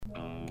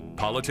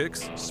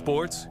Politics,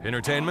 sports,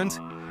 entertainment?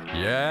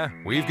 Yeah,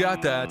 we've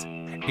got that.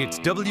 It's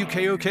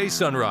WKOK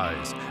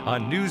Sunrise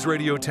on News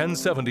Radio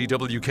 1070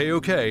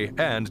 WKOK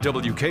and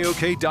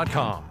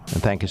WKOK.com.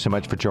 And thank you so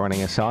much for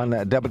joining us on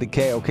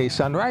WKOK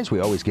Sunrise. We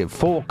always give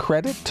full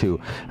credit to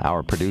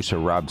our producer,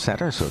 Rob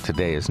Center, so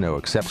today is no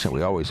exception.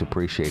 We always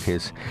appreciate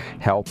his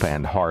help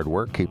and hard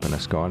work keeping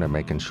us going and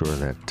making sure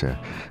that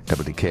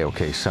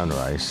WKOK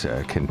Sunrise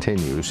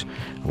continues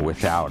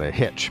without a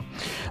hitch.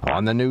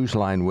 On the news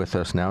line with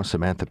us now,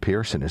 Samantha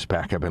Pearson is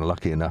back. I've been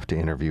lucky enough to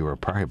interview her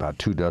probably about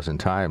 24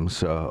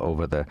 times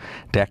over the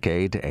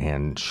decade,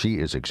 and she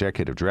is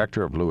Executive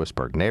Director of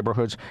Lewisburg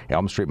Neighborhoods,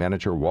 Elm Street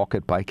Manager, Walk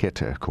It, Bike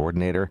It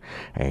Coordinator,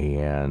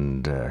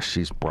 and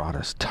she's brought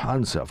us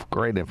tons of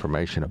great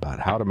information about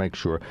how to make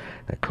sure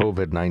that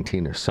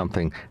COVID-19 is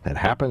something that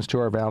happens to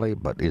our valley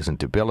but isn't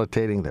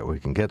debilitating, that we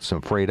can get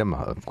some freedom.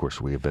 Of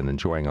course, we have been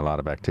enjoying a lot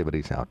of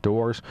activities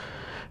outdoors,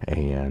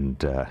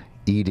 and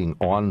eating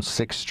on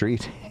 6th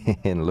Street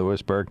in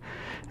Lewisburg,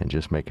 and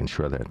just making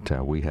sure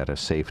that we had a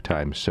safe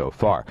time so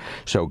far.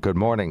 So good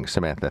morning,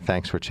 Samantha.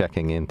 Thanks for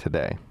checking in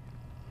today.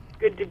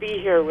 Good to be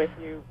here with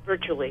you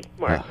virtually,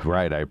 Mark.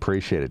 Right, I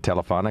appreciate it.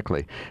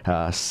 Telephonically.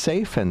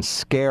 Safe and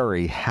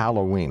scary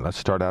Halloween. Let's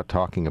start out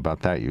talking about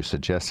that. You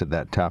suggested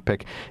that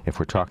topic. If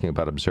we're talking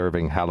about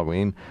observing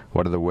Halloween,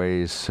 what are the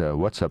ways,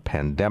 what's a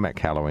pandemic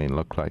Halloween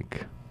look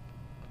like?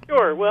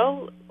 Sure.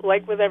 Well,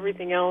 like with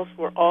everything else,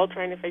 we're all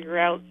trying to figure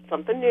out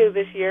something new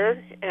this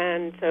year,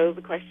 and so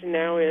the question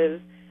now is,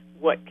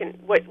 what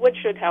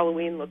should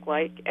Halloween look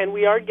like? And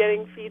we are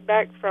getting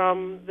feedback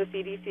from the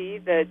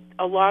CDC that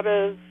a lot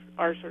of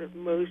our sort of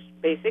most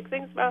basic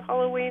things about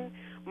Halloween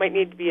might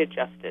need to be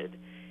adjusted.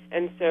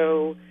 And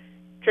so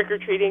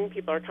trick-or-treating,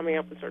 people are coming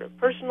up with sort of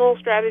personal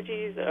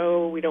strategies.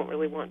 Oh, we don't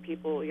really want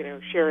people,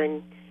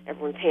 sharing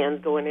everyone's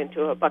hands going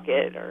into a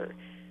bucket or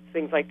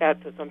things like that,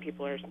 so some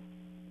people are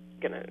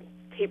going to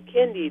tape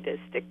candy to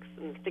sticks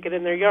and stick it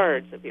in their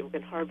yards so people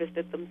can harvest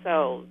it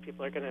themselves.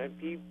 People are going to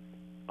be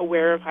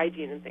aware of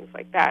hygiene and things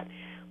like that.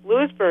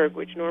 Lewisburg,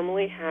 which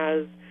normally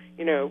has,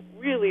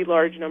 really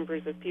large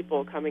numbers of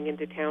people coming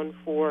into town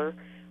for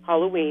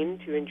Halloween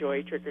to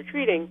enjoy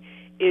trick-or-treating,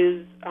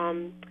 is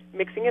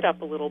mixing it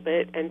up a little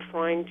bit and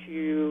trying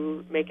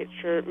to make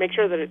sure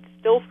that it's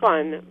still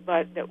fun,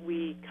 but that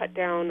we cut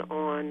down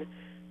on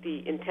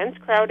the intense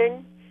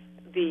crowding,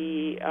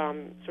 the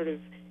sort of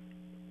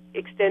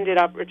extended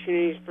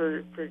opportunities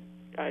for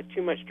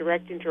too much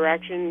direct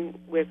interaction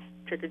with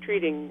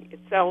trick-or-treating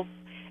itself,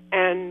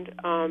 and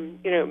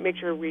make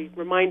sure we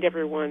remind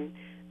everyone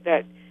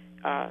that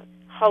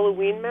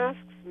Halloween masks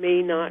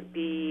may not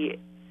be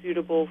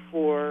suitable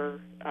for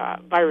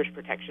virus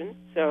protection,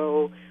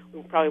 so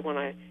we probably want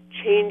to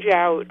change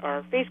out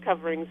our face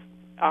coverings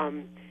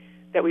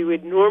that we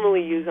would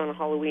normally use on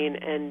Halloween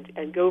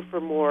and go for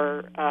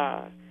more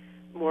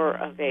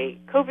of a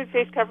COVID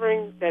face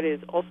covering that is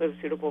also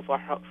suitable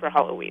for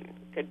Halloween.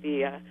 It could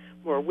be a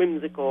more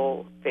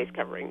whimsical face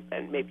covering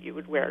than maybe you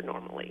would wear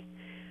normally.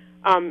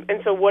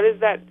 And so what is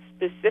that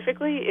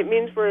specifically? It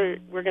means we're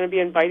going to be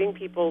inviting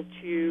people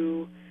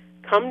to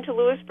come to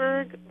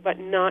Lewisburg but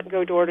not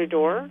go door to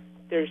door.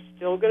 There's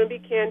still going to be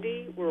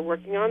candy. We're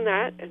working on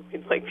that, and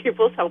we'd like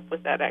people's help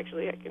with that,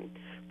 actually. I can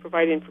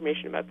provide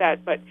information about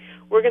that. But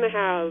we're going to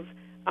have,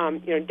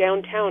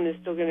 downtown is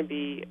still going to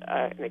be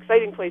an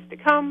exciting place to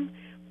come,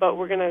 but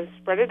we're going to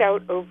spread it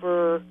out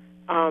over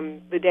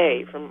the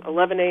day from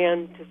 11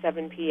 a.m. to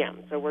 7 p.m.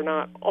 So we're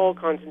not all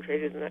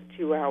concentrated in that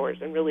 2 hours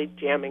and really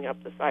jamming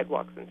up the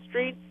sidewalks and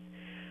streets.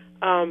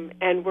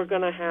 And we're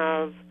going to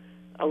have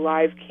a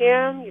live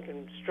cam. You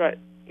can strut,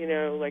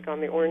 like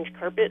on the orange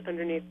carpet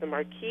underneath the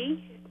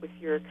marquee with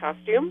your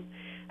costume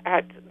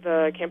at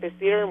the campus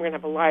theater. And we're going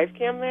to have a live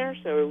cam there,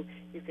 so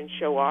you can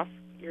show off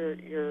your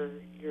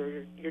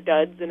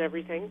duds and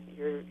everything,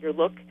 your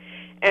look.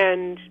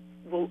 And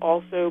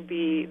there'll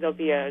be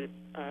a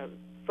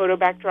photo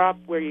backdrop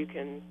where you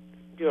can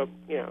do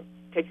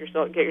get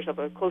yourself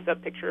a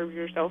close-up picture of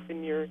yourself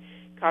in your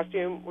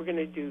costume. We're going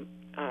to do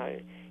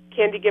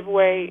candy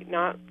giveaway.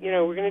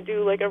 We're going to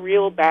do like a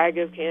real bag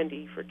of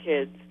candy for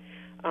kids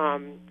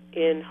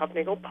in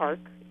Hufnagle Park.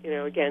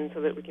 Again,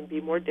 so that we can be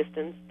more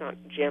distanced, not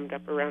jammed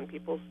up around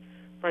people's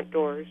front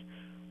doors.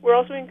 We're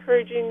also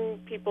encouraging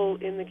people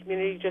in the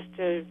community just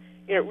to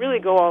really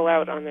go all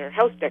out on their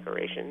house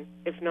decoration,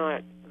 if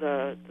not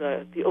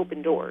the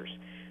open doors.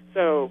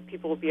 So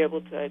people will be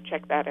able to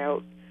check that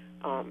out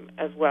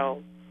as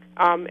well.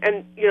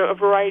 And, a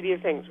variety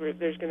of things.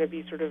 There's going to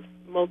be sort of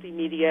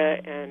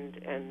multimedia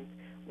and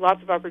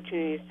lots of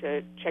opportunities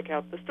to check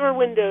out the store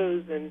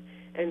windows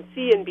and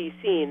see and be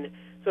seen.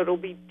 So it'll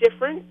be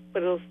different,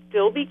 but it'll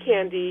still be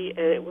candy,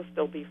 and it will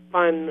still be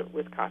fun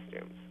with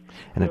costumes.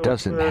 And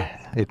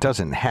it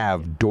doesn't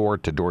have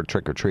door-to-door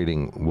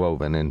trick-or-treating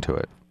woven into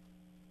it.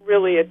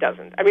 Really, it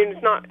doesn't. I mean,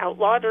 it's not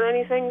outlawed or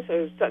anything,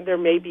 so there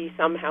may be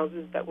some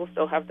houses that will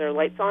still have their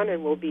lights on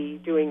and will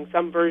be doing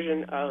some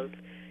version of,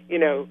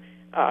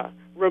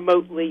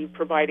 remotely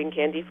providing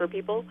candy for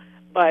people.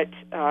 But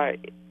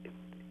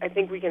I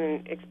think we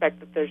can expect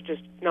that there's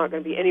just not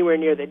going to be anywhere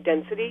near the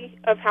density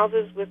of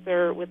houses with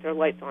their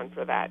lights on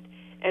for that,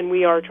 and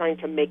we are trying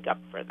to make up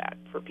for that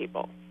for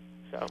people.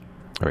 So.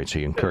 All right, so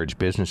you encourage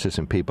businesses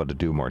and people to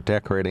do more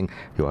decorating.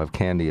 You'll have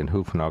candy in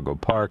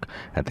Hufnagle Park.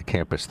 At the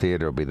campus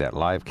theater will be that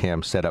live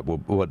cam set up.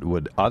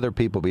 Would other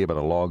people be able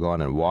to log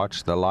on and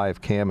watch the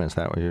live cam? Is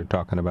that what you're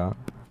talking about?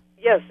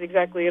 Yes,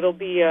 exactly. It'll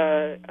be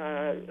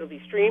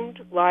streamed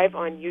live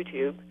on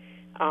YouTube,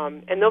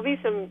 and there'll be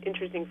some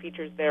interesting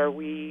features there.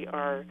 We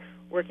are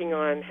working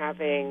on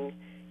having,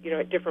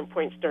 at different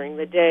points during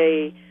the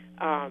day,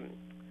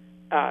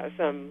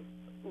 some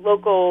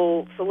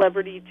local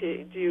celebrity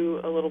to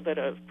do a little bit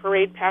of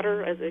parade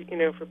patter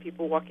for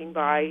people walking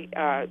by,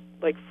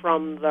 like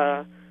from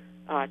the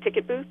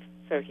ticket booth.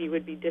 So he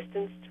would be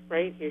distanced,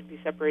 right? He would be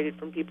separated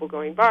from people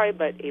going by,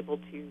 but able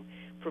to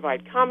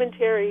provide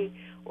commentary.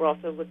 We're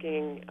also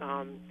looking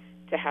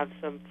to have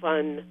some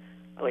fun,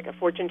 like a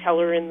fortune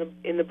teller in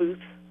the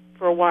booth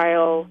for a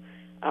while.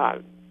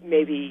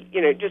 Maybe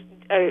just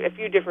a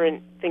few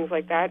different things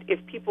like that.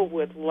 If people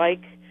would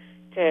like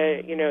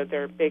to,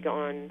 they're big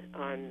on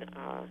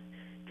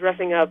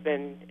dressing up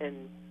and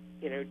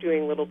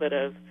doing a little bit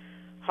of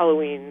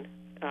Halloween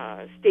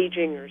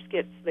staging or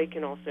skits. They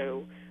can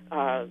also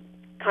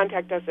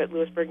contact us at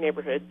Lewisburg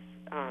Neighborhoods.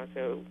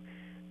 So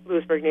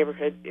Lewisburg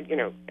Neighborhood,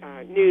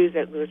 news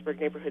at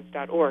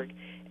lewisburgneighborhoods.org,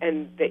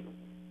 and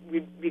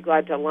we'd be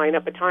glad to line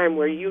up a time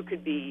where you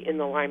could be in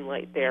the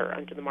limelight there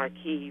under the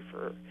marquee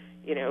for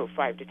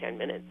 5 to 10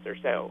 minutes or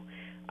so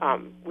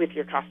with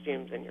your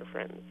costumes and your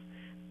friends.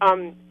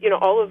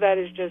 All of that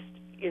is just,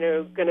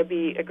 going to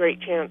be a great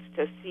chance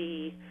to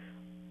see,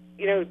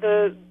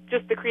 the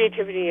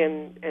creativity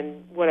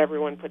and what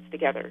everyone puts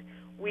together.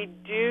 We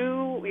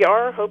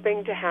are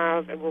hoping to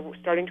have, and we're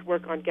starting to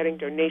work on getting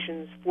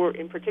donations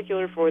in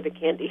particular for the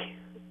candy.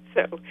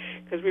 So,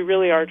 because we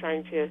really are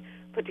trying to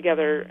put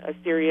together a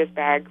serious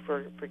bag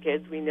for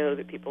kids. We know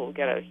that people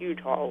get a huge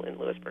haul in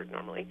Lewisburg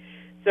normally.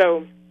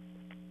 So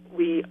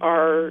we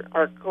are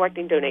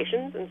collecting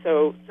donations, and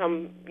so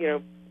some,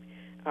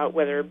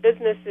 whether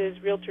businesses,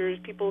 realtors,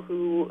 people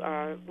who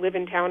live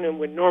in town and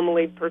would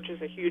normally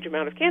purchase a huge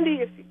amount of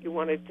candy, if you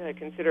wanted to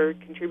consider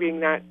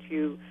contributing that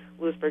to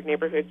Lewisburg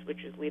Neighborhoods,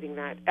 which is leading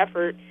that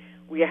effort,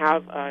 we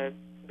have a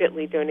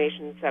bit.ly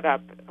donation set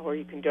up, or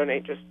you can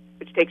donate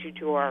which takes you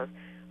to our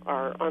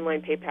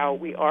online PayPal.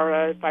 We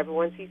are a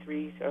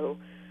 501c3, so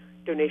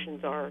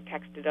donations are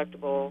tax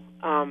deductible.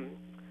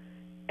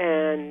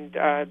 And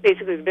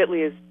basically the bit.ly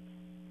is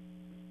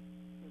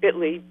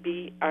bit.ly,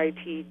 bit.ly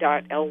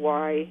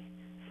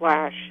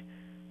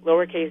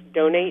 /lowercase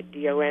donate,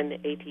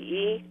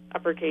 DONATE,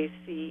 uppercase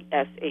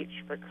CSH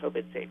for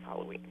COVID Safe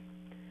Halloween.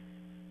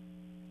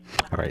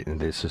 All right, and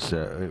this is,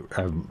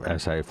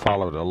 as I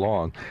followed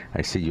along,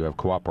 I see you have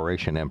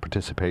cooperation and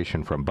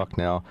participation from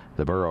Bucknell,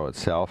 the borough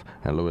itself,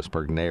 and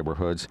Lewisburg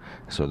Neighborhoods.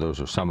 So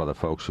those are some of the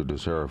folks who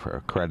deserve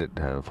credit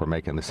for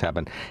making this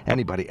happen.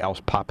 Anybody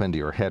else pop into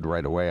your head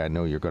right away? I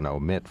know you're going to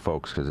omit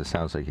folks because it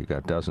sounds like you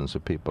got dozens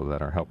of people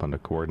that are helping to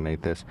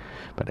coordinate this.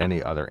 But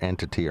any other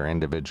entity or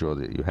individual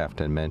that you have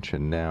to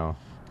mention now?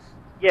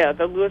 Yeah,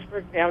 the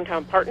Lewisburg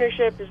Downtown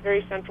Partnership is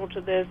very central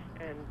to this,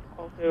 and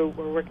also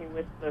we're working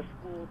with the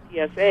school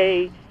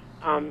PSA.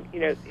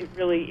 It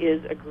really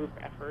is a group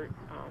effort,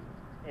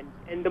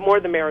 and the more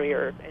the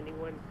merrier. If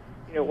anyone,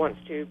 wants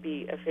to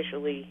be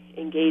officially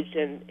engaged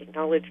and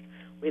acknowledged,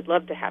 we'd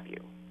love to have you.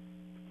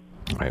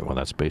 All right, well,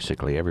 that's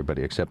basically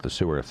everybody except the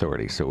sewer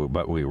authority.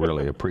 But we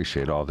really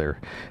appreciate all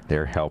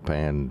their help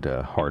and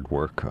hard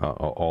work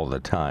all the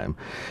time.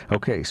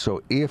 Okay,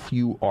 so if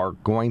you are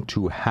going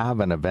to have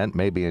an event,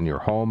 maybe in your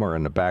home or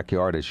in the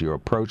backyard as you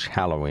approach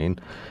Halloween,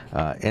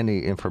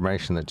 any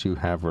information that you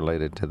have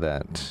related to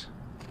that?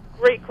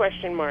 Great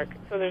question, Mark.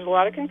 So there's a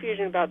lot of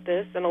confusion about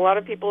this, and a lot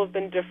of people have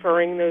been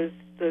deferring those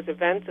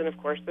events, and of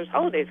course there's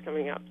holidays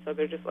coming up, so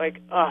they're just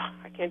like,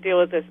 I can't deal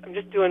with this. I'm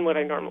just doing what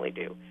I normally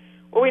do.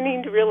 What we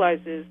need to realize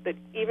is that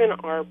even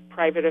our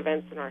private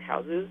events in our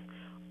houses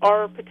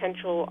are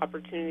potential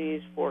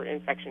opportunities for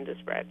infection to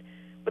spread,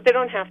 but they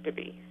don't have to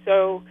be.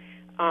 So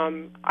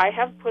I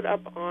have put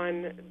up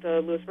on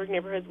the Lewisburg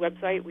Neighborhoods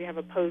website, we have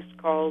a post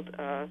called,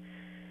 actually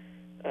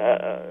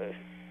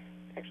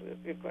that's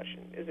a good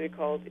question, is it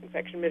called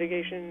Infection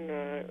Mitigation?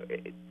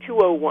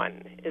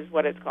 201 is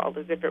what it's called,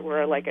 as if it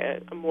were like a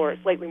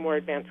slightly more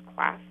advanced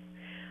class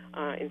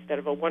instead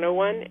of a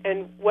 101.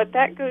 And what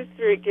that goes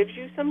through, it gives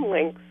you some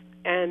links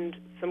and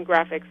some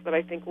graphics that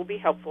I think will be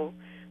helpful.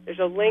 There's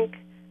a link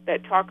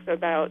that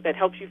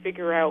helps you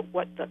figure out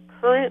what the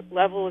current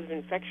level of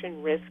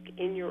infection risk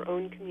in your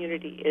own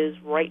community is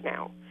right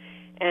now,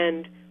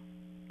 and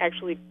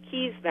actually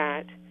keys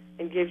that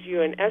and gives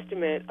you an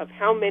estimate of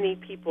how many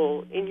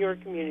people in your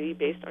community,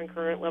 based on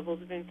current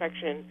levels of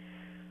infection,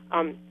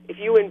 if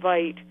you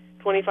invite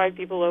 25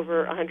 people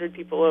over, 100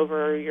 people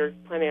over, or you're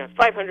planning a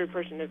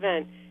 500-person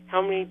event,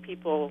 how many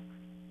people,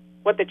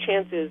 what the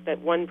chance is that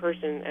one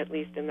person, at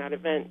least in that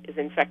event, is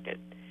infected.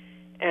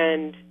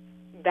 And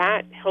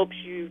that helps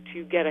you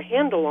to get a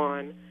handle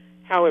on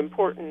how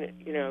important,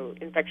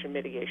 infection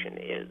mitigation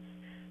is.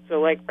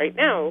 So like right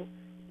now,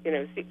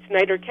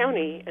 Snyder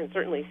County and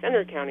certainly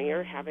Center County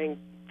are having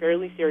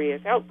fairly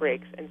serious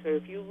outbreaks. And so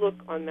if you look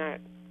on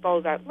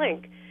follow that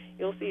link,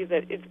 you'll see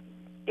that it's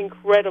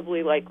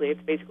incredibly likely.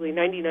 It's basically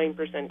 99%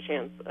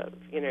 chance of,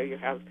 you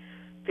have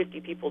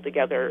 50 people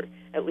together,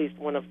 at least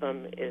one of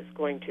them is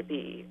going to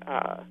be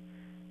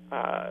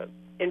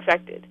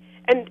infected.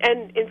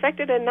 And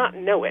infected and not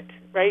know it,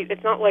 right?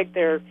 It's not like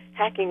they're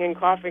hacking and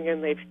coughing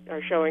and they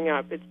are showing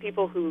up. It's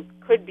people who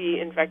could be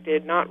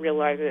infected, not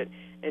realize it,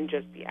 and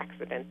just be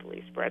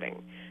accidentally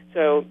spreading.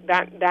 So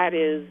that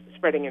is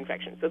spreading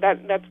infection. So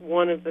that's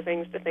one of the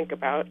things to think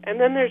about. And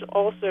then there's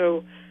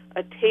also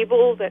a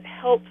table that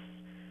helps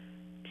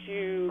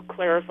to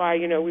clarify,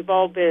 we've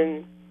all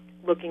been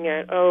looking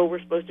at, we're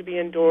supposed to be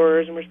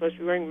indoors and we're supposed to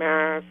be wearing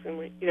masks and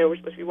we're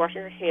supposed to be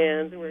washing our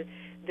hands, and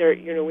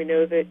we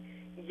know that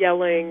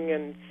yelling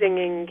and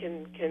singing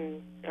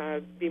can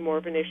be more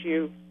of an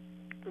issue.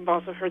 We've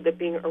also heard that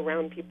being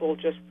around people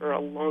just for a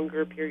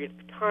longer period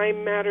of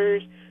time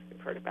matters.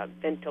 We've heard about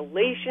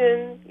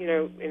ventilation,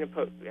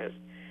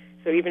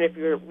 so even if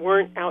you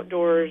weren't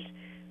outdoors,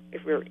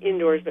 if we were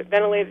indoors but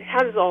ventilated, how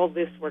does all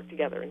this work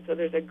together? And so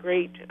there's a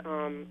great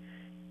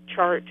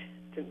chart,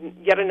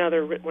 yet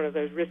another one of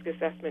those risk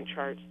assessment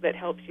charts that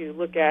helps you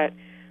look at,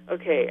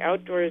 okay,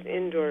 outdoors,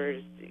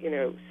 indoors,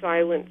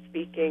 silent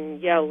speaking,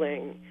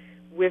 yelling,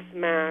 with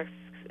masks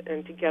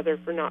and together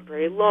for not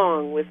very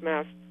long, with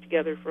masks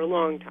together for a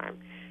long time,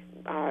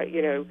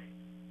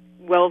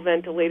 well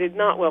ventilated,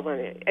 not well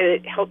ventilated. And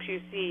it helps you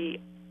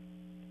see,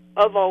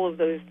 of all of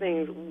those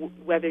things,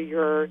 whether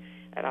you're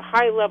at a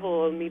high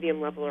level, a medium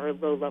level, or a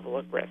low level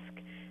of risk.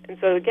 And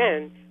so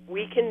again,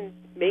 we can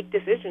make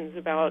decisions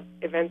about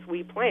events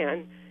we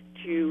plan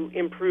to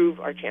improve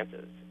our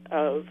chances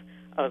of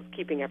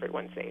keeping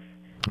everyone safe.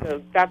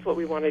 So that's what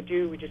we want to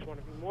do. We just want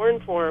to be more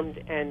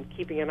informed and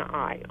keeping an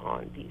eye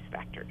on these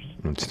factors.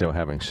 And still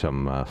having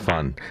some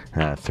fun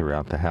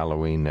throughout the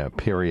Halloween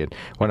period.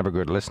 One of our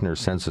good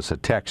listeners sends us a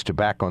text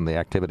back on the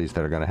activities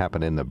that are going to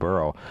happen in the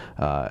borough.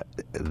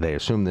 They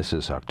assume this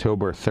is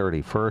October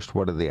 31st.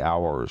 What are the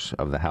hours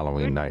of the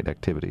Halloween night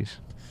activities?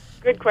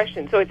 Good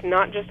question. So it's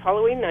not just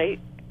Halloween night.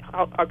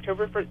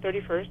 October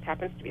 31st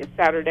happens to be a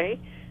Saturday,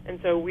 and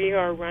so we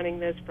are running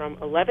this from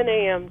 11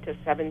 a.m. to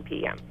 7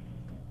 p.m.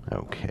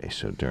 Okay,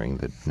 so during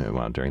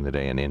the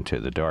day and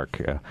into the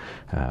dark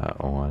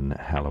on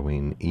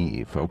Halloween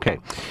Eve. Okay,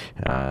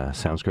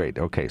 sounds great.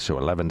 Okay, so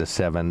 11 to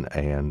 7,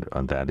 and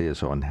that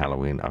is on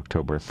Halloween,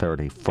 October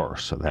 31st.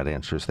 So that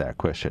answers that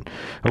question.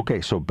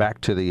 Okay, so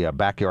back to the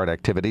backyard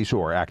activities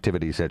or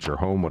activities at your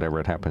home, whatever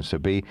it happens to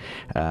be.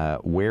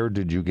 Where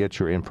did you get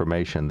your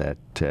information that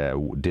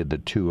did the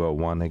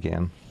 201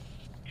 again?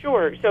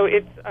 Sure. So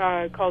it's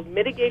called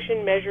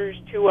Mitigation Measures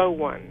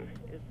 201.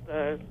 It's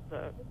the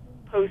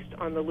post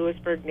on the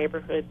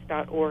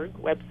LewisburgNeighborhoods.org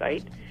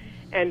website,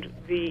 and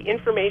the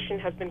information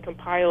has been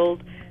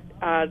compiled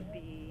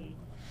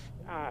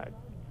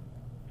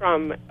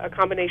from a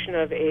combination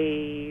of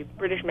a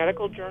British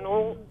Medical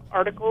Journal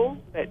article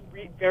that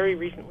very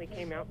recently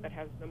came out that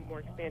has the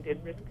more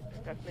expanded risk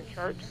assessment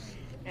chart,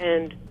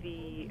 and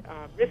the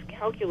risk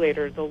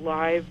calculator, the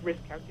live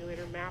risk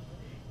calculator map,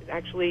 is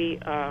actually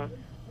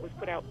was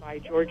put out by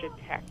Georgia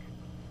Tech.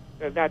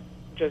 So that's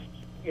just,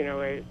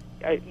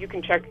 you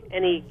can check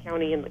any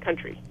county in the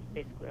country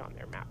basically on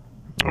their map.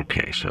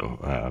 Okay,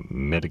 so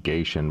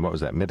mitigation, what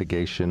was that?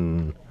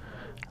 Mitigation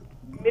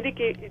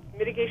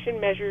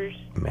Measures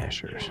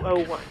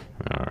 201.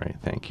 All right,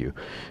 thank you.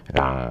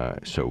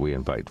 So we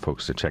invite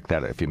folks to check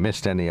that out. If you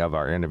missed any of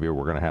our interview,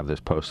 we're going to have this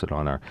posted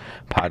on our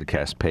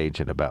podcast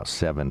page at about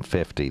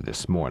 7:50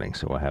 this morning.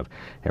 So we'll have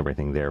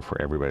everything there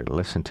for everybody to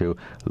listen to.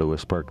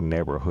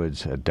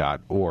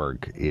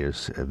 LewisburgNeighborhoods.org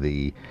is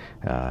the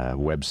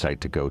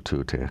website to go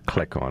to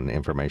click on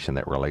information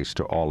that relates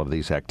to all of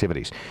these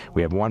activities.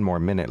 We have one more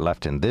minute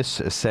left in this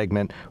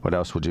segment. What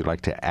else would you like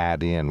to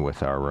add in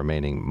with our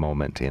remaining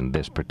moment in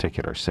this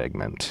particular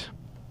segment?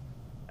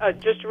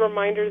 Just a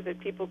reminder that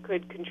people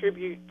could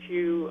contribute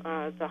to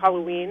the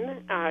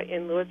Halloween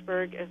in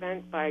Lewisburg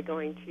event by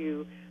going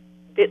to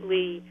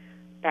bit.ly/donate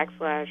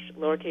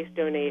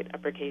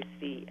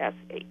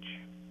CSH,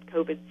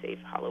 COVID Safe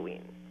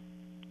Halloween.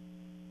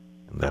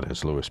 That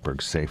is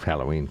Lewisburg Safe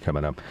Halloween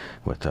coming up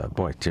with,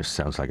 boy, it just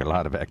sounds like a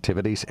lot of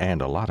activities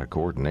and a lot of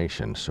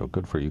coordination. So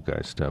good for you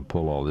guys to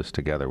pull all this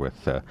together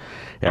with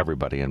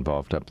everybody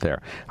involved up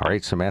there. All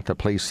right, Samantha,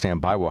 please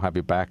stand by. We'll have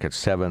you back at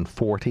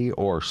 7:40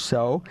 or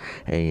so.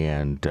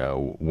 And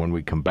when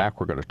we come back,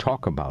 we're going to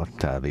talk about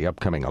the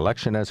upcoming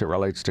election as it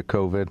relates to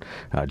COVID,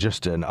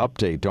 just an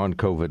update on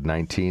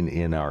COVID-19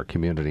 in our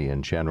community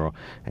in general,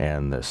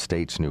 and the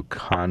state's new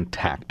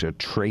contact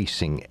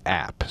tracing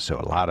app.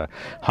 So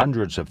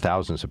hundreds of thousands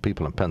thousands of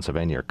people in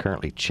Pennsylvania are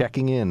currently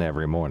checking in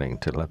every morning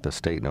to let the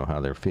state know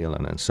how they're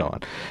feeling and so on.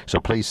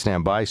 So please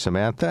stand by,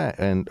 Samantha.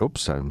 And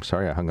oops, I'm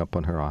sorry, I hung up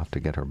on her. I'll have to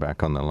get her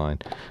back on the line.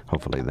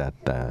 Hopefully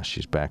that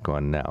she's back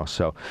on now.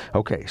 So,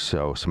 okay,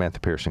 so Samantha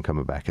Pearson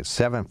coming back at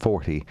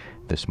 7:40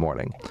 this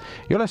morning.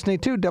 You're listening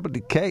to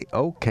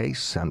WKOK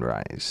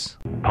Sunrise.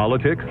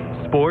 Politics,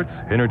 sports,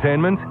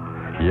 entertainment.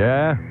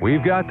 Yeah,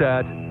 we've got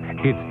that.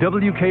 It's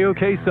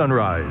WKOK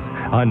Sunrise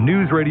on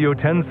News Radio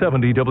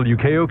 1070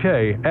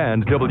 WKOK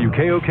and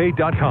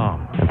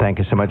WKOK.com. And thank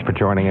you so much for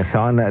joining us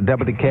on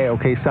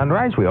WKOK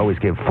Sunrise. We always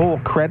give full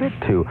credit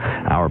to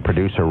our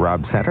producer,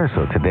 Rob Center,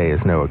 so today is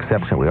no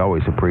exception. We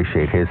always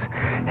appreciate his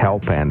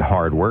help and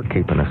hard work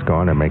keeping us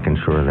going and making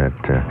sure that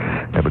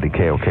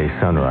WKOK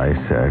Sunrise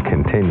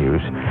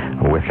continues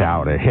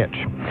without a hitch.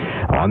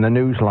 On the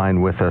news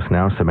line with us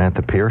now,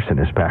 Samantha Pearson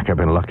is back. I've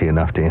been lucky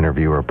enough to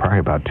interview her probably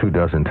about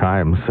 24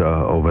 times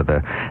over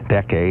the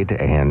decade,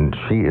 and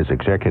she is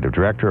Executive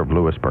Director of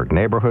Lewisburg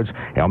Neighborhoods,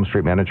 Elm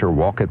Street Manager,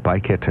 Walk It,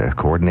 Bike It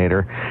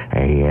Coordinator,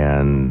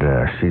 and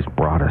she's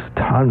brought us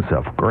tons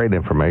of great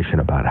information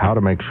about how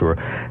to make sure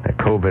that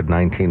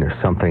COVID-19 is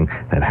something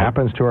that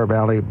happens to our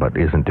valley but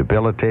isn't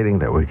debilitating,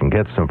 that we can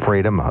get some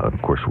freedom.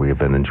 Of course, we have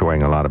been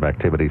enjoying a lot of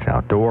activities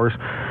outdoors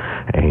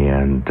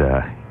and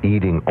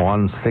eating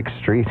on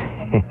 6th Street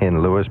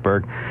in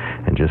Lewisburg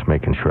and just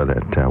making sure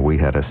that we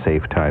had a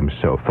safe time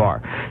so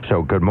far.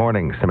 So good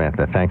morning,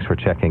 Samantha. Thanks for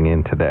checking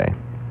in today.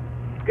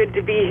 Good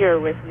to be here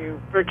with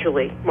you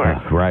virtually,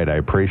 Mark. Right, I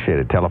appreciate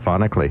it,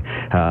 telephonically.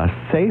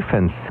 Safe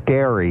and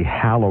scary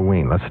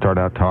Halloween. Let's start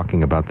out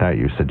talking about that.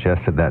 You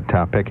suggested that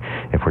topic.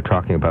 If we're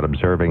talking about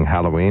observing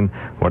Halloween,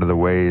 what are the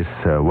ways,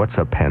 what's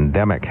a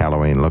pandemic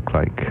Halloween look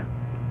like?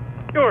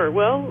 Sure.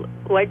 Well,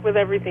 like with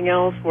everything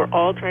else, we're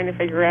all trying to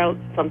figure out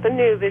something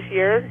new this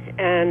year,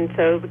 and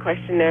so the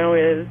question now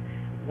is,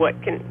 what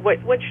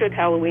should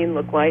Halloween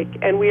look like?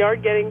 And we are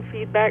getting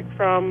feedback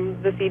from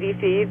the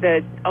CDC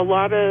that a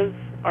lot of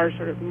our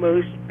sort of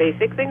most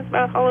basic things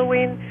about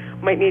Halloween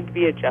might need to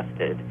be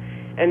adjusted.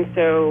 And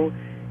so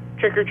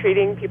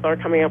trick-or-treating, people are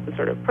coming up with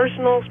sort of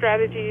personal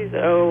strategies.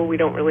 Oh, we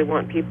don't really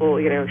want people,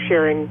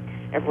 sharing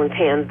everyone's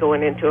hands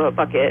going into a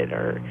bucket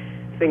or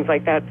things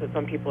like that. So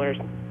some people are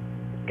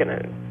going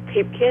to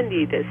tape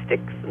candy to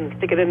sticks and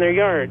stick it in their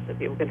yards so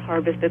people can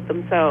harvest it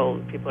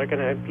themselves. People are going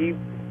to be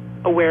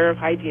aware of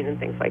hygiene and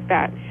things like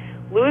that.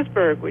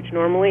 Lewisburg, which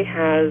normally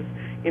has,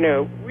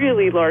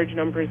 really large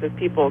numbers of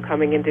people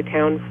coming into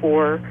town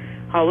for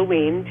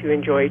Halloween to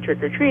enjoy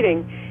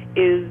trick-or-treating,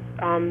 is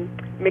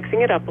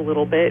mixing it up a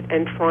little bit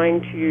and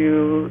trying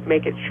to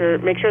make sure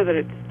that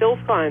it's still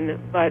fun,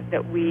 but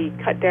that we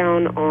cut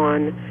down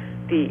on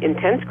the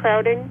intense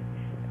crowding,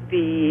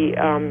 the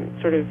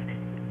sort of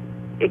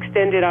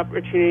extended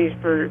opportunities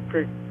for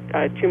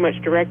too much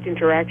direct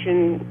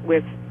interaction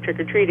with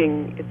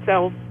trick-or-treating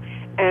itself,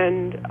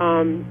 and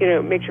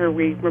make sure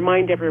we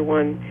remind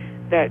everyone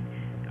that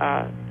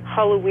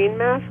Halloween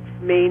masks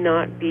may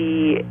not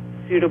be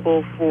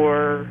suitable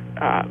for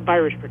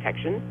virus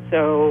protection.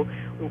 So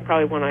we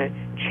probably want to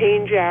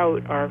change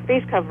out our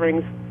face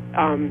coverings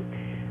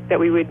that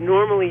we would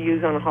normally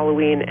use on a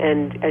Halloween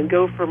and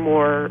go for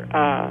more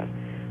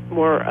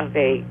of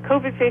a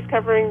COVID face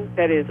covering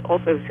that is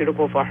also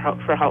suitable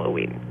for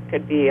Halloween.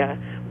 Could be a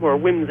more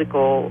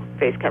whimsical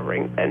face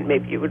covering than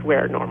maybe you would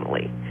wear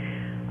normally.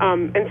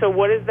 And so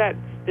what is that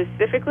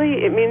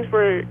specifically? It means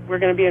we're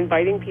going to be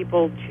inviting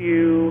people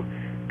to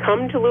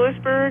come to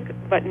Lewisburg,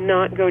 but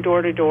not go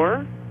door to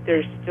door.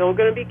 There's still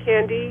going to be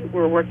candy.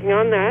 We're working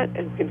on that,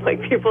 and we'd like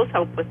people's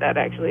help with that,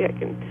 actually. I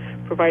can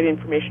provide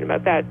information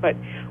about that. But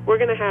we're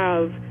going to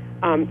have,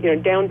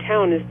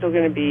 downtown is still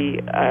going to be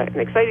an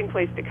exciting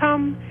place to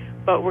come,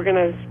 but we're going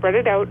to spread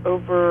it out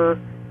over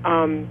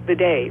the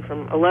day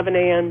from 11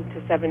 a.m.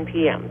 to 7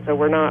 p.m. So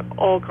we're not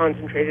all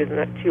concentrated in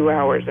that 2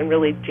 hours and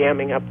really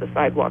jamming up the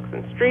sidewalks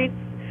and streets.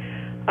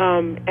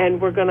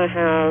 And we're going to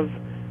have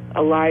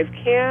a live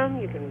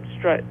cam. You can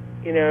strut,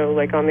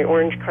 like on the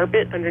orange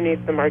carpet underneath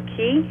the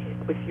marquee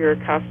with your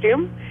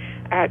costume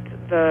at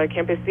the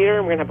campus theater.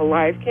 And we're going to have a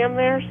live cam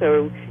there,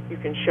 so you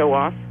can show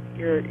off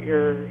your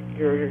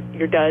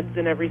duds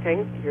and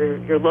everything,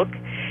 your look.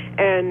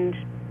 And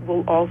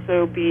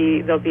there'll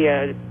be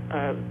a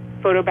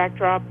photo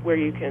backdrop where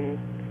you can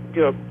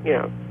do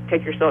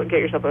get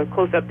yourself a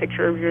close-up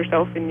picture of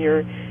yourself in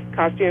your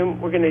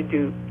costume. We're going to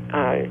do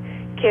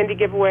candy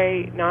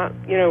giveaway.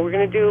 We're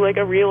going to do like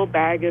a real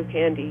bag of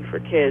candy for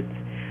kids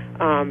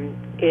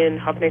in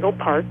Hufnagle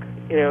Park.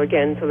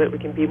 Again, so that we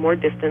can be more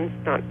distanced,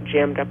 not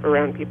jammed up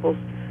around people's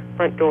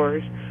front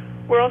doors.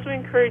 We're also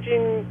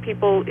encouraging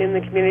people in the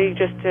community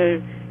just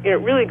to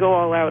really go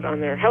all out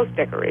on their house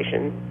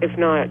decoration, if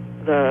not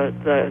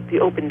the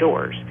open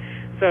doors.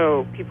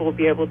 So people will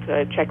be able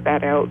to check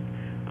that out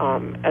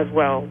as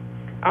well.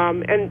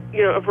 And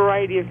a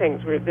variety of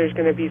things where there's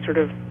going to be sort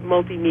of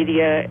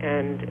multimedia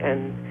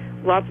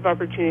and lots of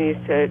opportunities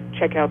to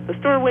check out the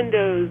store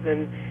windows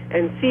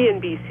and see and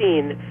be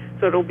seen.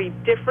 So it'll be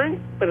different,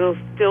 but it'll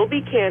still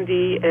be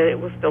candy, and it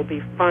will still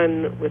be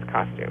fun with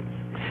costumes.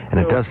 And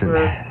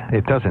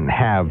it doesn't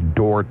have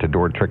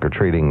door-to-door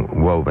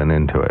trick-or-treating woven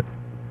into it.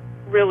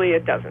 Really,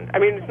 it doesn't. I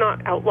mean, it's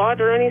not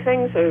outlawed or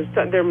anything, so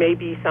there may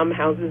be some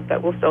houses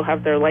that will still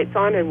have their lights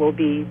on and will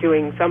be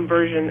doing some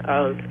version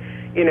of,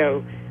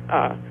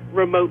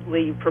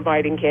 remotely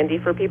providing candy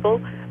for people.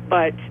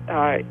 But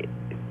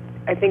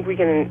I think we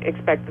can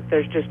expect that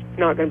there's just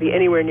not going to be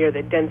anywhere near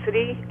the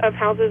density of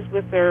houses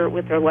with their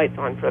lights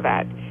on for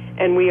that.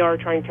 And we are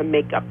trying to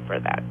make up for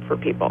that for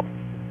people.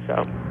 So.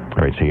 All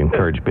right, so you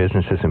encourage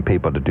businesses and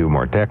people to do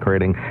more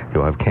decorating.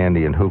 You'll have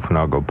candy in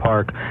Hufnago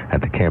Park.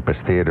 At the campus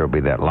theater will be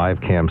that live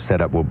cam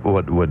set up.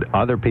 Would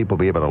other people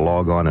be able to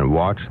log on and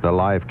watch the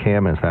live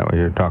cam? Is that what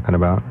you're talking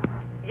about?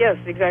 Yes,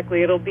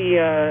 exactly. It'll be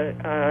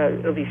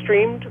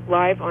streamed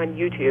live on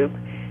YouTube,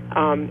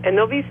 and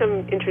there'll be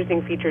some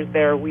interesting features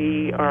there.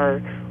 We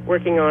are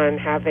working on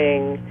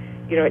having,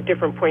 at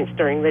different points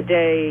during the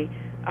day,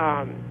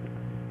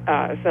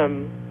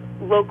 some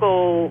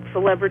local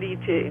celebrity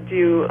to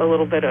do a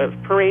little bit of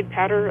parade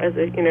patter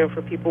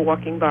for people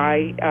walking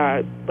by,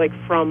 like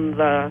from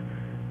the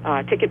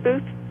ticket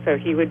booth. So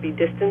he would be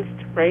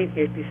distanced, right?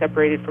 He would be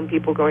separated from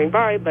people going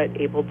by, but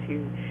able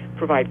to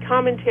provide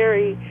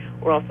commentary.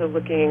 We're also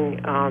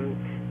looking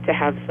to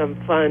have some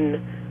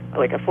fun,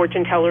 like a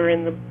fortune teller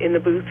in the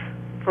booth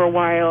for a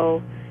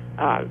while.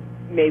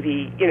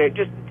 Maybe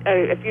just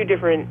a few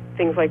different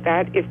things like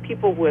that. If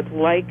people would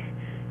like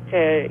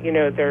to,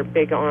 they're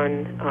big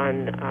on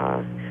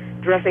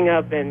dressing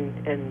up and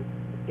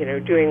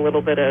doing a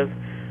little bit of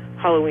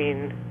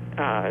Halloween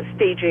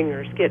staging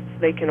or skits.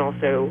 They can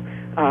also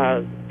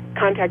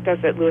contact us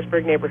at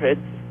Lewisburg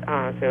Neighborhoods.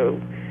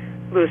 So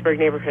Lewisburg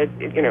Neighborhoods,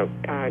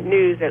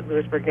 news at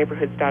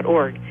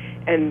lewisburgneighborhoods.org,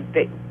 and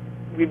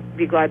we'd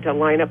be glad to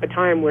line up a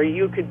time where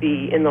you could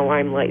be in the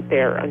limelight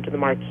there under the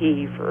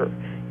marquee for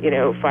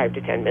 5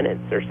 to 10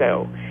 minutes or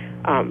so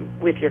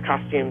with your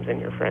costumes and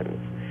your friends.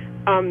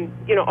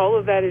 All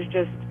of that is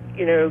just,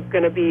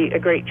 going to be a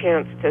great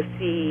chance to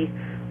see,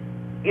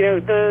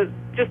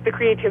 the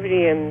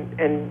creativity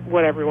and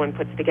what everyone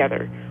puts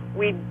together.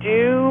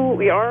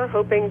 We are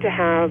hoping to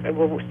have, and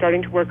we're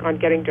starting to work on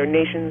getting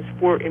donations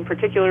in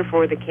particular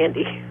for the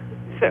candy.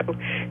 So,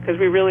 because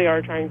we really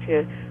are trying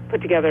to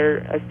put together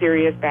a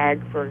serious bag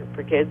for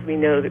kids. We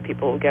know that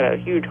people get a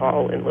huge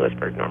haul in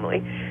Lewisburg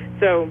normally.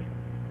 So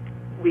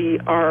we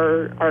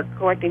are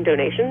collecting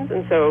donations,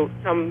 and so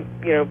some,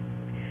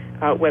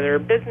 whether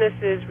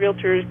businesses,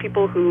 realtors,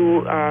 people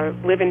who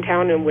live in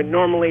town and would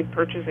normally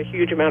purchase a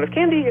huge amount of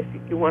candy, if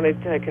you wanted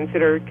to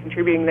consider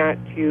contributing that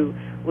to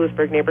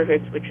Lewisburg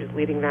Neighborhoods, which is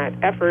leading that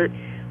effort,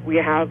 we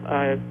have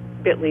a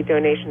bit.ly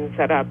donation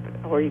set up,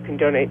 or you can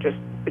donate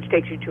which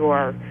takes you to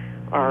our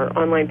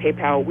online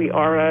PayPal. We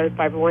are a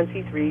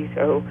 501c3,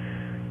 so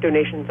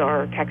donations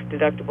are tax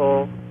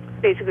deductible.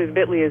 Basically, the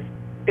bit.ly is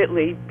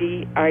bit.ly,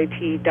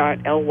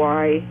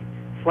 bit.ly/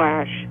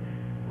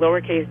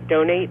 lowercase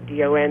donate,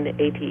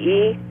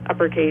 DONATE,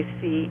 uppercase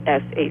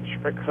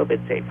CSH for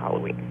COVID Safe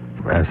Halloween.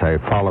 As I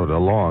followed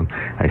along,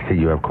 I see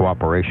you have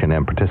cooperation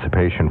and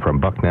participation from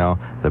Bucknell,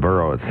 the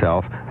borough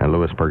itself, and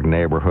Lewisburg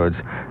Neighborhoods.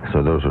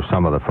 So those are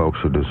some of the folks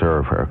who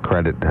deserve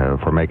credit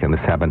for making this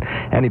happen.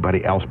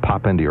 Anybody else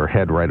pop into your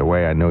head right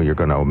away? I know you're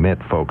going to omit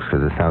folks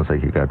because it sounds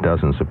like you've got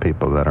dozens of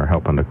people that are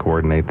helping to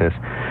coordinate this.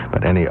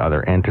 But any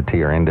other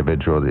entity or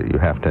individual that you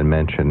have to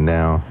mention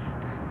now?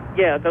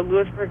 Yeah, the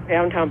Lewisburg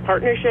Downtown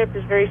Partnership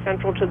is very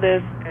central to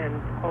this, and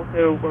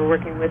also we're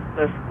working with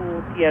the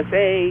school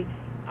TSA.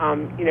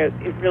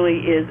 It really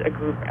is a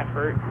group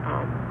effort,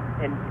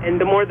 and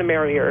the more the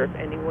merrier. If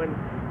anyone,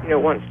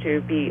 wants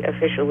to be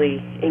officially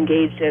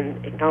engaged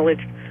and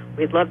acknowledged,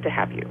 we'd love to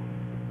have you.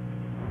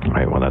 All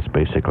right, well, that's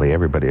basically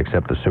everybody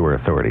except the sewer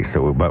authority.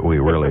 But we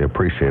really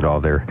appreciate all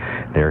their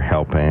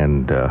help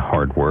and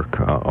hard work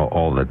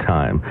all the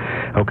time.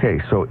 Okay,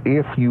 so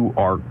if you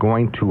are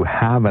going to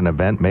have an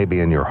event, maybe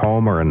in your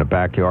home or in the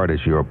backyard as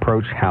you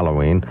approach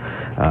Halloween,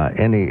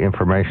 any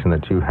information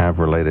that you have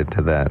related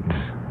to that?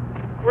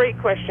 Great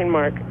question,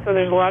 Mark. So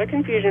there's a lot of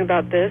confusion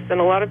about this,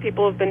 and a lot of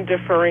people have been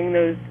deferring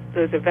those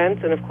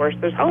events, and of course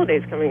there's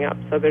holidays coming up,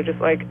 so they're just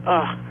like,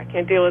 I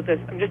can't deal with this.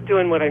 I'm just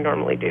doing what I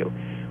normally do.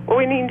 What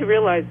we need to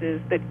realize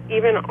is that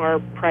even our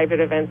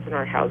private events in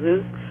our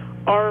houses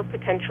are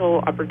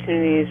potential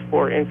opportunities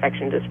for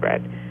infection to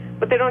spread,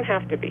 but they don't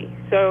have to be.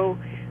 So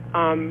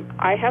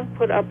I have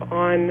put up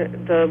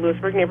on the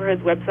Lewisburg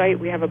Neighborhoods website,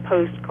 we have a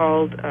post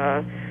called,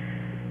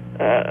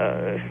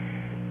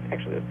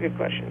 actually that's a good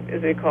question,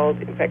 is it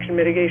called Infection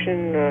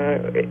Mitigation?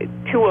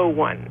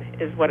 201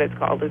 is what it's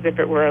called, as if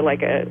it were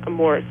like a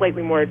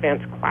slightly more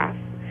advanced class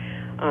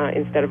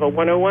instead of a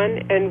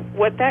 101. And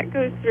what that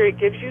goes through, it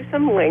gives you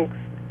some links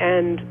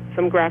and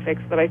some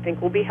graphics that I think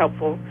will be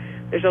helpful.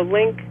 There's a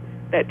link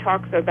that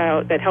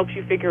helps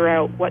you figure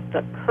out what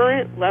the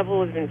current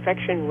level of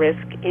infection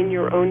risk in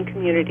your own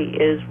community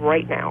is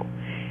right now,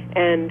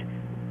 and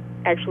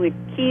actually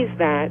keys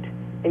that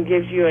and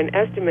gives you an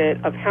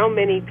estimate of how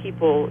many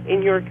people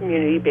in your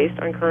community, based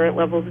on current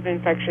levels of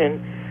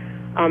infection,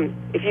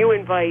 if you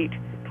invite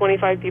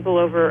 25 people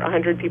over,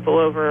 100 people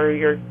over,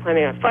 you're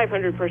planning a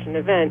 500-person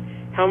event,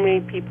 how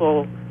many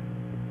people,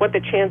 what the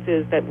chance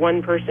is that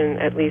one person,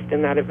 at least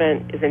in that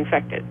event, is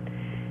infected.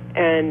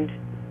 And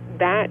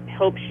that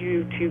helps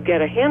you to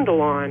get a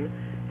handle on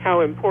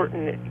how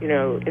important,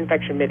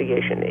 infection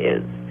mitigation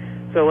is.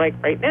 So like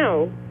right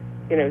now,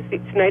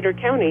 Snyder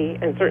County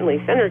and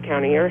certainly Center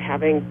County are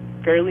having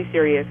fairly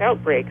serious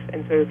outbreaks.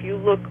 And so if you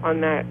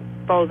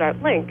follow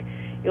that link,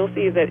 you'll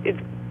see that it's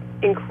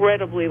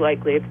incredibly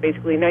likely, it's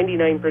basically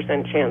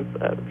 99% chance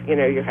of,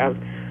 you have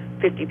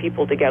 50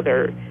 people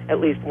together, at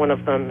least one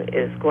of them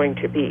is going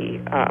to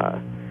be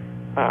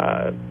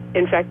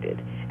infected.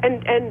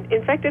 And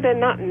infected and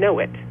not know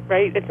it,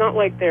 right? It's not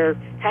like they're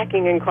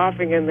hacking and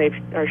coughing and they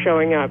are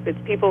showing up. It's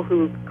people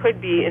who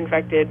could be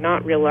infected,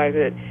 not realize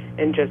it,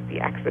 and just be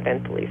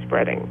accidentally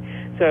spreading.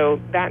 So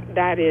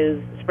that is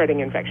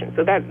spreading infection.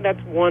 So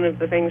that's one of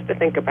the things to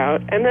think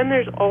about. And then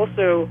there's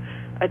also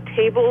a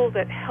table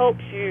that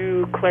helps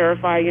you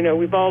clarify,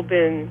 we've all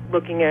been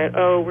looking at,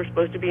 we're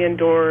supposed to be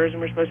indoors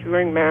and we're supposed to be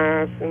wearing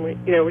masks and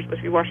we're supposed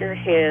to be washing our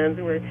hands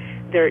and we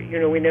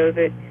know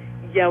that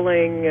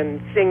yelling and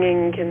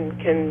singing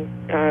can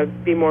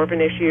be more of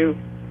an issue.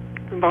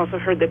 We've also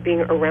heard that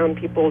being around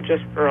people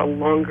just for a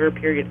longer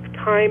period of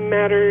time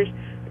matters.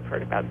 We've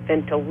heard about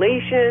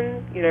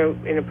ventilation,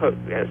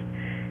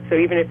 so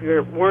even if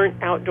you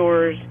weren't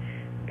outdoors,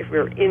 if we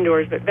were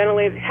indoors but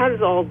ventilated, how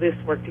does all this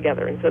work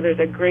together? And so there's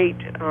a great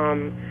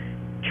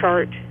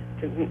chart,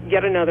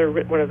 yet another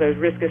one of those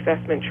risk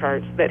assessment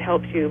charts that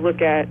helps you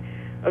look at,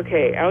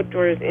 okay,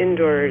 outdoors,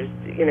 indoors,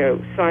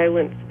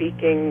 silent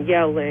speaking,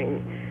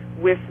 yelling,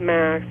 with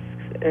masks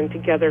and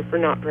together for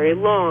not very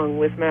long,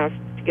 with masks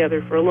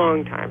together for a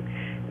long time,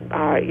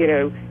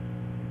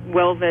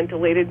 well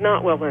ventilated,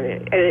 not well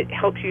ventilated. And it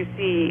helps you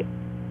see,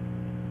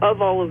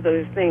 of all of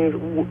those things,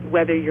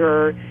 whether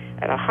you're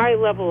at a high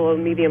level, a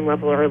medium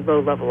level, or a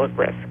low level of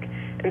risk.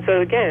 And so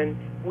again,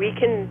 we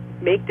can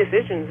make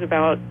decisions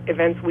about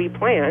events we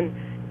plan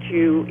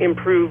to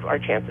improve our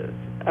chances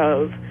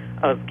of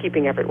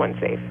keeping everyone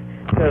safe.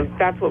 So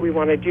that's what we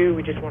want to do.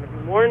 We just want to be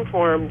more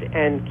informed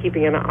and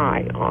keeping an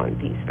eye on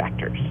these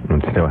factors.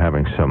 And still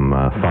having some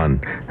fun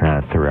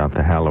throughout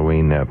the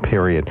Halloween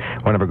period.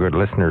 One of our good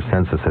listeners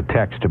sends us a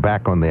text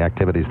back on the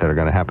activities that are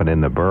going to happen in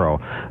the borough.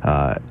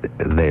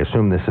 They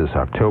assume this is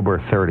October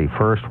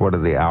 31st. What are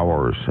the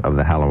hours of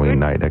the Halloween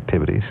night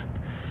activities?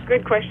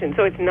 Good question.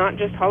 So it's not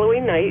just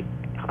Halloween night.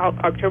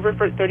 October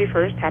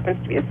 31st happens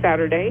to be a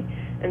Saturday.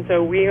 And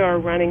so we are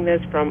running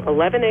this from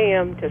 11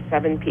 a.m. to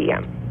 7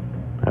 p.m.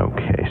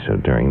 Okay, so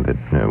during the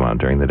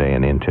day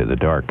and into the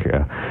dark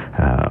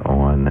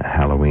on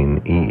Halloween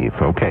Eve.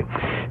 Okay,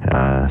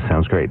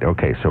 sounds great.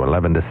 Okay, so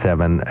 11 to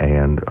 7,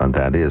 and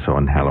that is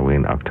on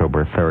Halloween,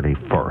 October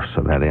 31st.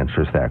 So that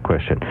answers that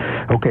question.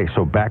 Okay,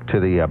 so back to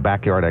the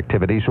backyard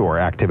activities or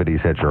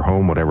activities at your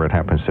home, whatever it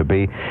happens to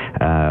be.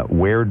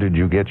 Where did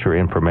you get your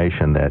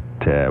information that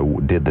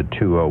did the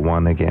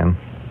 201 again?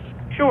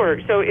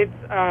 Sure. So it's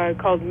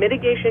called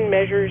Mitigation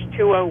Measures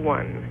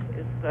 201.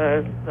 It's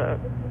the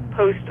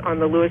post on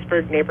the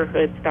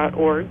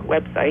LewisburgNeighborhoods.org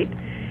website,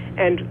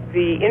 and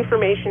the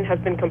information has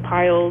been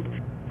compiled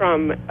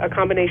from a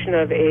combination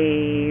of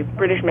a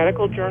British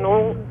Medical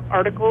Journal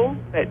article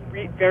that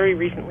very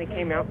recently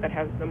came out that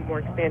has the more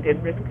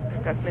expanded risk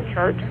assessment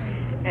chart,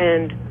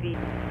 and the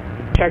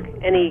check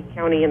any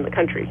county in the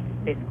country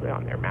basically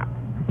on their map.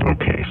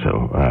 Okay,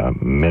 so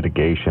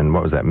mitigation,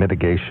 what was that?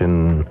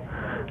 Mitigation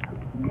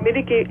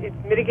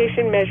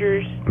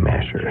Measures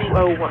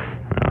 201.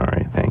 All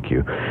right, thank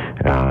you.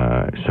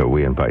 So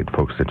we invite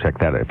folks to check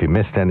that out. If you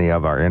missed any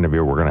of our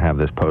interview, we're going to have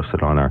this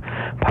posted on our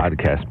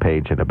podcast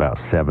page at about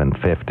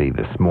 7:50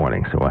 this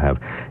morning. So we'll have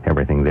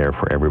everything there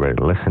for everybody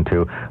to listen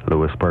to.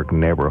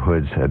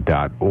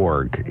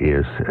 LewisburgNeighborhoods.org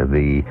is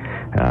the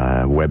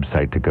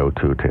website to go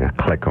to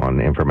click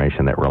on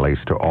information that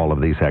relates to all of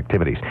these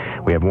activities.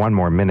 We have one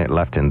more minute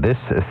left in this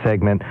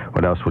segment.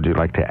 What else would you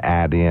like to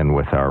add in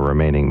with our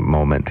remaining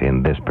moment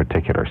in this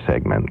particular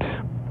segment?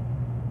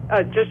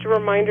 Just a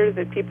reminder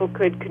that people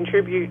could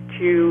contribute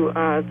to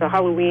the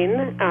Halloween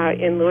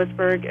in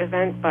Lewisburg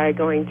event by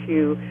going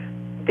to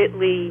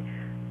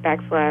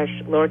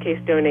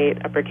bit.ly/donate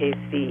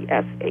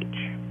CSH,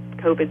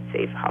 COVID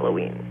Safe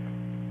Halloween.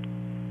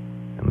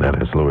 And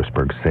that is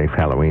Lewisburg Safe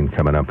Halloween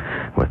coming up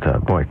with,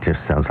 boy, it just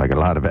sounds like a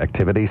lot of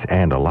activities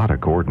and a lot of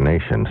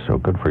coordination. So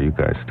good for you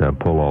guys to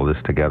pull all this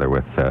together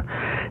with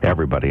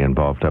everybody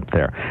involved up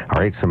there.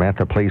 All right,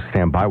 Samantha, please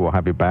stand by. We'll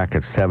have you back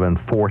at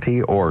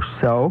 7:40 or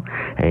so.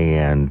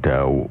 And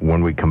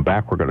when we come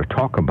back, we're going to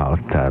talk about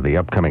the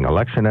upcoming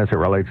election as it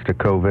relates to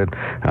COVID,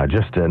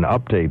 just an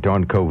update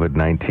on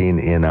COVID-19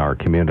 in our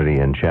community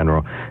in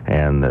general,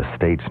 and the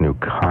state's new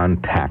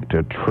contact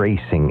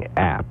tracing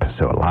app.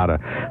 So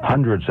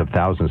hundreds of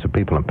thousands of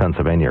people in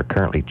Pennsylvania are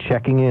currently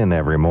checking in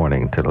every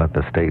morning to let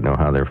the state know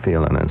how they're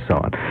feeling and so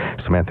on.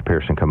 Samantha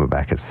Pearson coming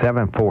back at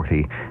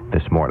 7:40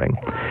 this morning.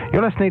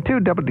 You're listening to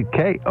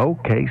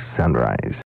WKOK Sunrise.